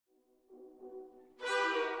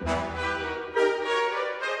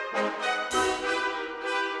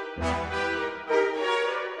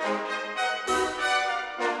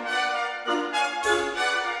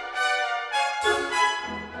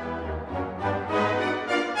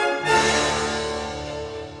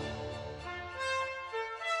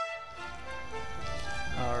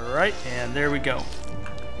Alright, and there we go.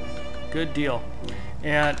 Good deal.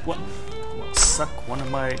 And what will suck one of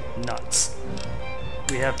my nuts?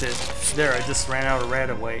 We have to... There, I just ran out of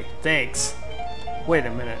Radaway. Thanks. Wait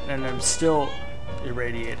a minute, and I'm still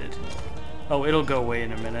irradiated. Oh, it'll go away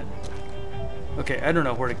in a minute. Okay, I don't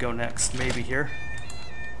know where to go next. Maybe here?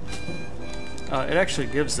 It actually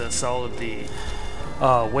gives us all of the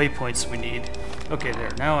waypoints we need. Okay,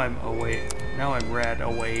 there. Now I'm away. Now I'm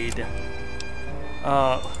Radawayed.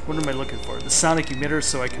 What am I looking for? The sonic emitter,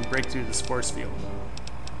 so I can break through this force field.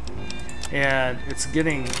 And it's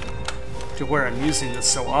getting to where I'm using this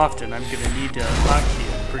so often, I'm going to need to hotkey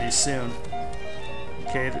it pretty soon.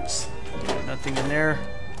 Okay, there's nothing in there,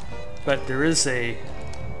 but there is a...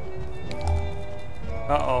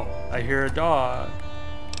 Uh-oh, I hear a dog.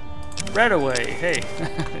 Radaway, hey,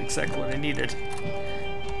 exactly what I needed.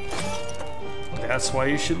 That's why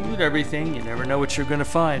you should loot everything. You never know what you're going to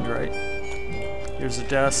find, right? Here's a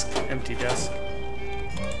desk, empty desk.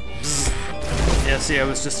 Yeah, see, I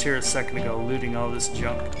was just here a second ago looting all this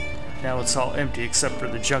junk. Now it's all empty except for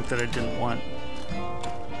the junk that I didn't want.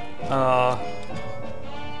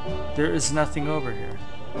 There is nothing over here.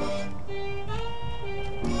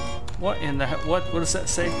 What in the heck? What does that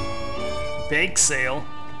say? Bake sale?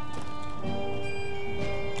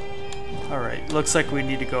 Alright, looks like we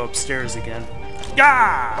need to go upstairs again.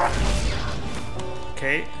 Ah!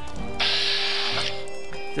 Okay.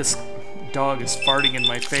 This dog is farting in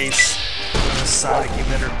my face with a sonic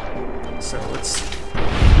emitter. So let's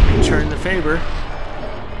return the favor.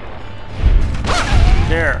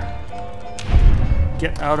 There.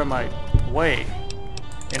 Get out of my way.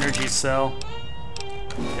 Energy cell.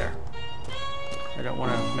 There. I don't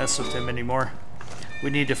want to mess with him anymore. We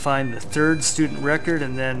need to find the third student record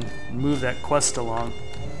and then move that quest along.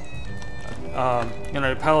 And I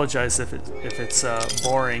apologize if it's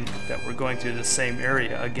boring that we're going through the same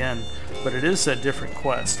area again, but it is a different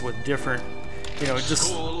quest with different, you know,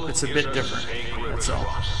 it's a bit different. That's all.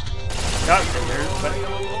 Got there, but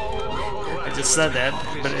I just said that,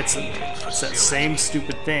 but it's that same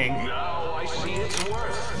stupid thing.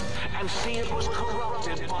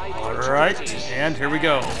 All right, and here we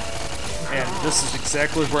go. And this is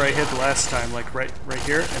exactly where I hid last time, like right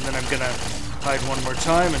here, and then I'm gonna hide one more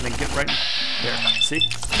time and then get right there. See?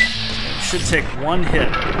 And it should take one hit,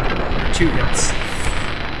 or 2 hits.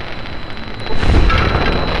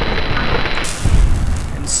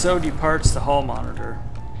 And so departs the hall monitor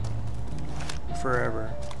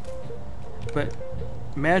forever. But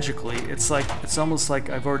magically, it's almost like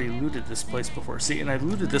I've already looted this place before. See, and I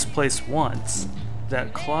looted this place once,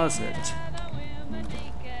 that closet.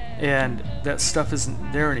 And that stuff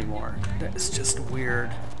isn't there anymore. That is just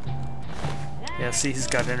weird. Yeah, see, he's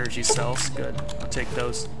got energy cells. Good. I'll take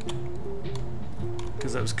those.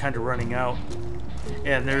 Because I was kind of running out.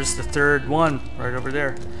 And there's the third one right over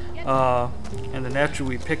there. And then after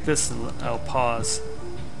we pick this, I'll pause.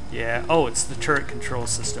 Yeah. Oh, it's the turret control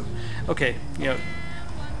system. Okay, you know,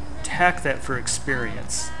 hack that for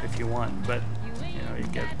experience if you want, but you know, you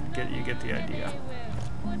get the idea.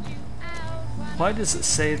 Why does it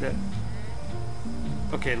say that?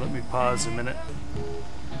 Okay, let me pause a minute.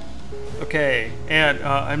 Okay, and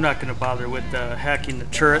I'm not going to bother with hacking the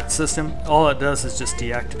turret system. All it does is just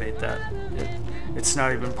deactivate that. It's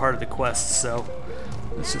not even part of the quest, so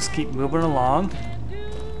let's just keep moving along.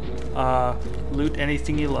 Loot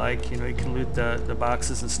anything you like. You know, you can loot the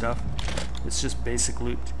boxes and stuff. It's just basic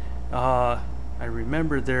loot. I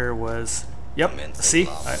remember there was... Yep, see?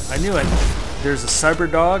 I knew it. There's a cyber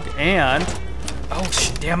dog and... Oh,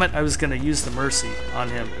 damn it, I was going to use the mercy on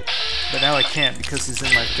him. But now I can't because he's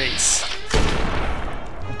in my face.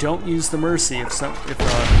 Don't use the mercy if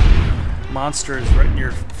a monster is right in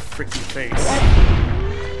your freaking face.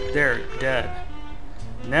 There, dead.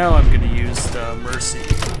 Now I'm going to use the mercy.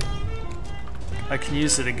 I can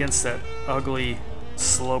use it against that ugly,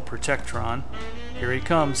 slow Protectron. Here he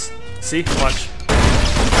comes. See? Watch.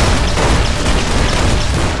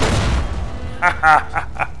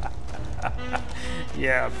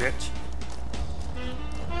 Yeah, bitch.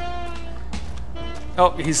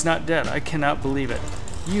 Oh, he's not dead. I cannot believe it.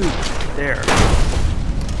 You there.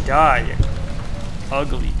 Die.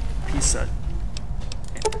 Ugly piece of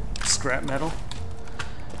scrap metal.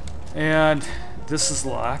 And this is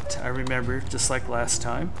locked, I remember, just like last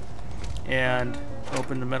time. And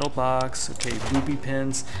open the metal box. Okay, booby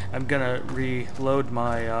pins. I'm gonna reload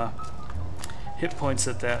my hit points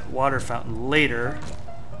at that water fountain later.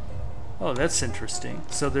 Oh, that's interesting.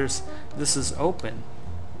 So this is open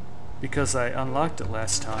because I unlocked it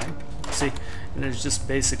last time. See, and there's just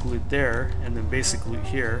basic loot there, and then basic loot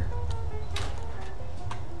here.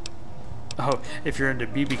 Oh, if you're into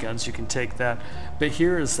BB guns, you can take that. But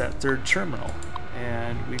here is that third terminal,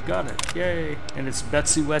 and we've got it. Yay! And it's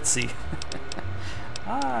Betsy Wetsy.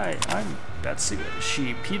 Hi, I'm Betsy.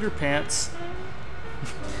 She Peter Pants,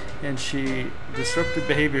 and she disrupted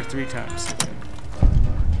behavior 3 times. Okay.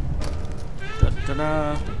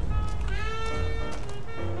 Da-da-da.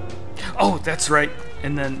 Oh, that's right.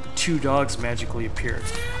 And then 2 dogs magically appeared.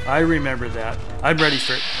 I remember that. I'm ready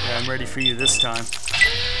for it. Yeah, I'm ready for you this time.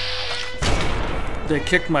 They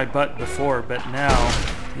kicked my butt before, but now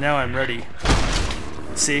I'm ready.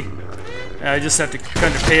 See? I just have to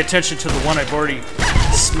kind of pay attention to the one I've already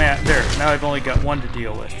smacked. There, now I've only got 1 to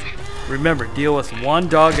deal with. Remember, deal with 1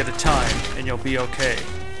 dog at a time, and you'll be okay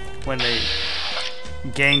when they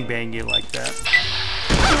gangbang you like that.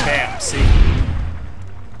 Bam, see?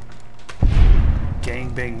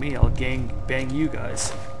 Gangbang me, I'll gangbang you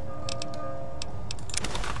guys.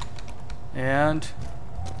 And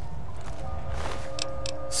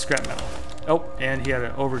scrap metal. Oh, and he had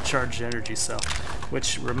an overcharged energy cell,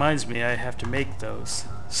 which reminds me I have to make those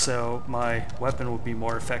so my weapon will be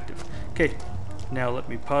more effective. Okay, now let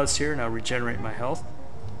me pause here and I'll regenerate my health.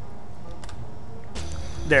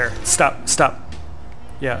 There, stop.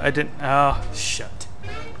 Yeah, I didn't, oh, shit.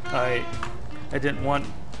 I didn't want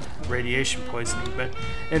radiation poisoning, but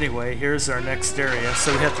anyway, here's our next area.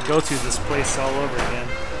 So we have to go through this place all over again.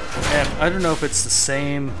 And I don't know if it's the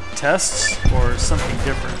same tests or something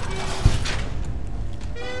different.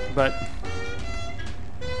 But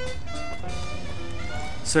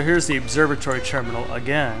so here's the observatory terminal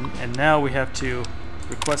again, and now we have to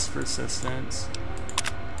request for assistance.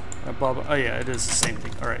 Blah, blah. Oh yeah, it is the same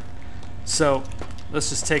thing. All right. So let's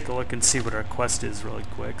just take a look and see what our quest is really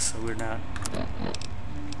quick. So we're not.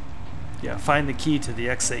 Yeah, find the key to the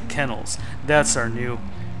X-8 kennels. That's our new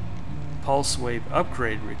pulse wave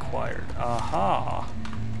upgrade required. Aha.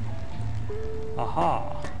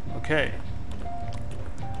 Aha. Okay.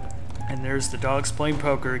 And there's the dogs playing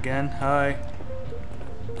poker again. Hi.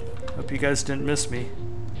 Hope you guys didn't miss me.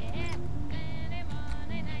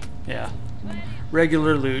 Yeah.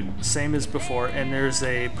 Regular loot, same as before, and there's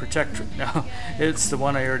a protector. No, it's the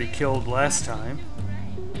one I already killed last time.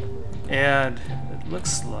 And it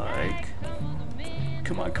looks like...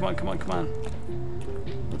 Come on.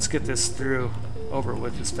 Let's get this through, over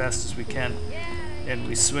with as fast as we can. And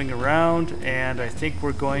we swing around, and I think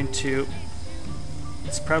we're going to...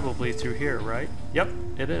 It's probably through here, right? Yep,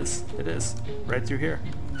 it is. It is. Right through here.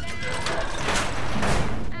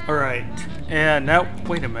 Alright, and now,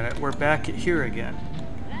 wait a minute, we're back at here again.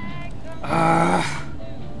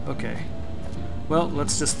 Okay. Well,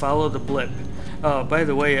 let's just follow the blip. By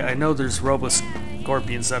the way, I know there's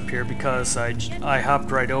robo-scorpions up here because I hopped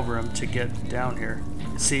right over them to get down here.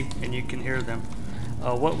 See? And you can hear them.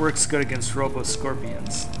 What works good against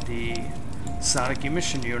robo-scorpions? The sonic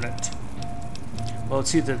emission unit. Well,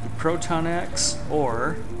 it's either the proton axe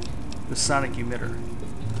or the sonic emitter.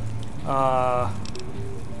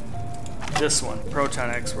 This one, proton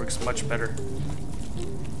axe, works much better.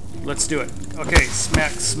 Let's do it. Okay,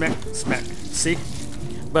 smack. See?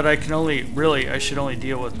 But I can only, really, I should only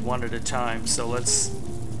deal with 1 at a time. So let's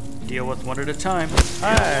deal with 1 at a time.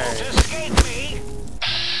 Hi.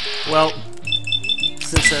 Well,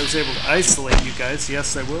 since I was able to isolate you guys,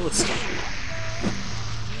 yes, I will escape you.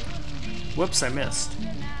 Whoops, I missed.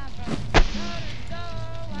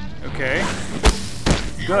 Okay.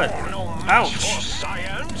 Good. Ouch.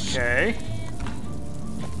 Okay.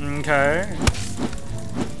 Okay.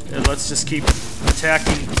 And let's just keep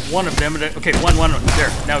attacking one of them. Okay, one.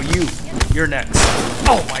 There. Now you're next.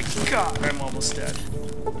 Oh my god, I'm almost dead.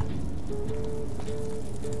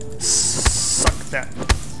 Suck that.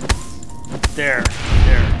 There.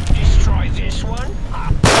 Destroy this one.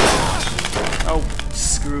 Oh,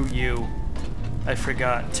 screw you. I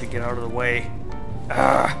forgot to get out of the way.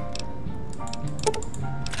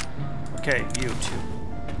 Okay, you too.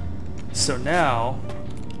 So now,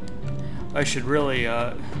 I should really,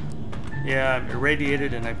 yeah, I'm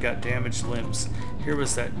irradiated and I've got damaged limbs. Here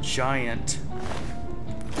was that giant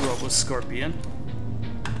robo-scorpion.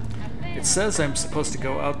 It says I'm supposed to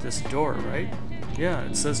go out this door, right? Yeah,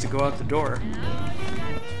 it says to go out the door.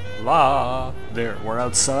 There, we're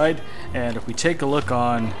outside, and if we take a look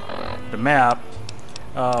on the map,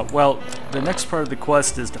 well, the next part of the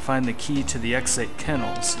quest is to find the key to the X-8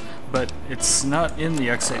 kennels, but it's not in the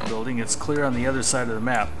X-8 building. It's clear on the other side of the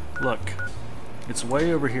map. Look, it's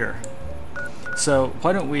way over here. So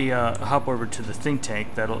why don't we hop over to the think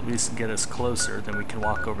tank? That'll at least get us closer. Then we can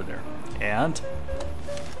walk over there. And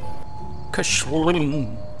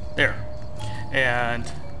kashling there. And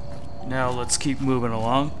now let's keep moving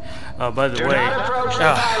along. By the way, Do not approach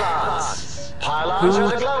the pylons. Pylons are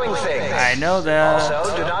the glowing things. I know that.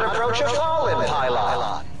 Also, do not approach a fallen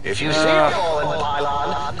pylon. If you see a fallen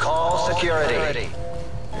pylon, call security.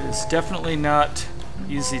 It is definitely not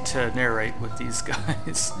easy to narrate with these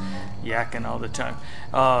guys yakking all the time.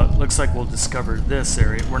 Looks like we'll discover this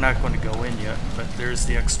area. We're not going to go in yet, but there's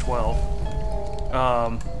the X-12.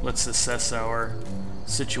 Let's assess our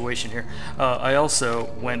situation here. I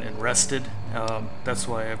also went and rested. That's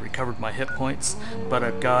why I've recovered my hit points, but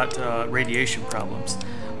I've got radiation problems.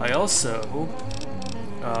 I also,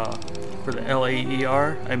 for the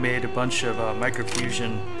LAER, I made a bunch of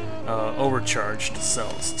microfusion overcharged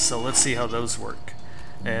cells. So let's see how those work.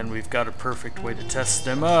 And we've got a perfect way to test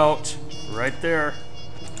them out right there.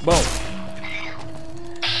 Boom.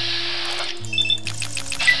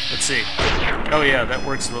 Let's see. Oh yeah, that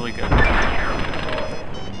works really good.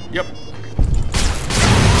 Yep.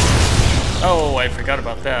 Oh, I forgot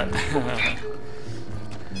about that.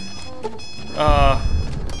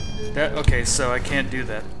 Okay, so I can't do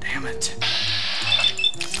that. Damn it.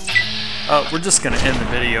 We're just gonna end the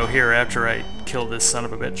video here after I kill this son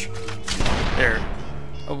of a bitch. There.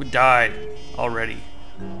 Oh, we died already.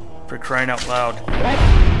 For crying out loud.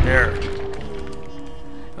 There.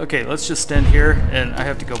 Okay, let's just end here, and I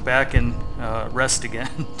have to go back and rest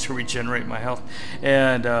again to regenerate my health.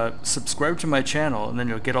 And subscribe to my channel, and then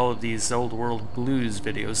you'll get all of these Old World Blues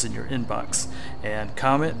videos in your inbox. And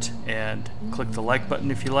comment, and click the like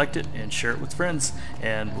button if you liked it, and share it with friends.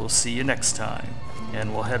 And we'll see you next time.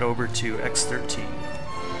 And we'll head over to X-13.